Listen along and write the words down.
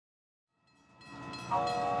Hello,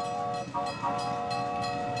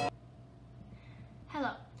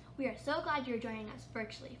 we are so glad you're joining us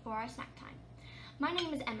virtually for our snack time. My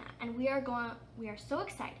name is Emma, and we are so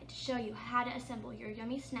excited to show you how to assemble your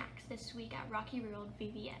yummy snacks this week at Rocky Road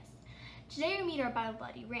VBS. Today we meet our Bible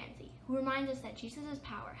buddy, Ramsey, who reminds us that Jesus'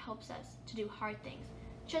 power helps us to do hard things.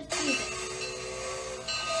 Just use it.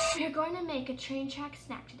 We are going to make a train track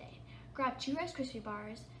snack today. Grab 2 Rice Krispie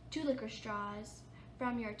bars, 2 licorice straws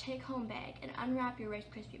from your take-home bag, and unwrap your Rice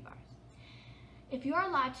Krispie bars. If you are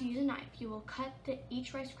allowed to use a knife, you will cut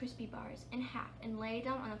each Rice Krispie bars in half and lay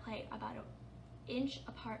them on a plate about an inch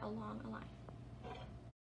apart along a line.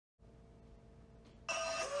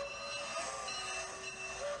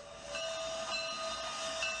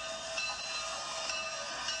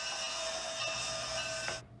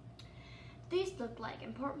 These look like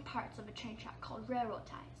important parts of a train track called railroad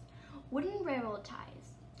ties. Wooden railroad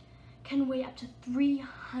ties can weigh up to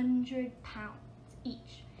 300 pounds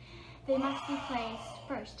each. They must be placed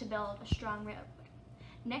first to build a strong railroad.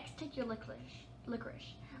 Next, take your licorice.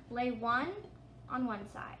 Lay one on one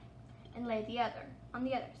side and lay the other on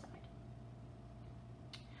the other side.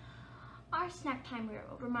 Our snack time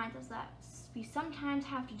railroad reminds us that we sometimes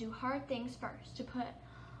have to do hard things first to put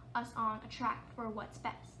us on a track for what's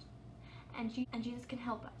best. And Jesus can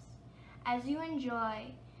help us. As you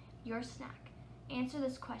enjoy your snack, answer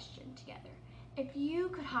this question together. If you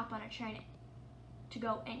could hop on a train to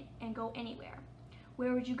go anywhere,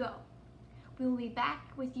 where would you go? We will be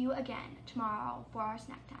back with you again tomorrow for our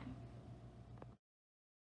snack time.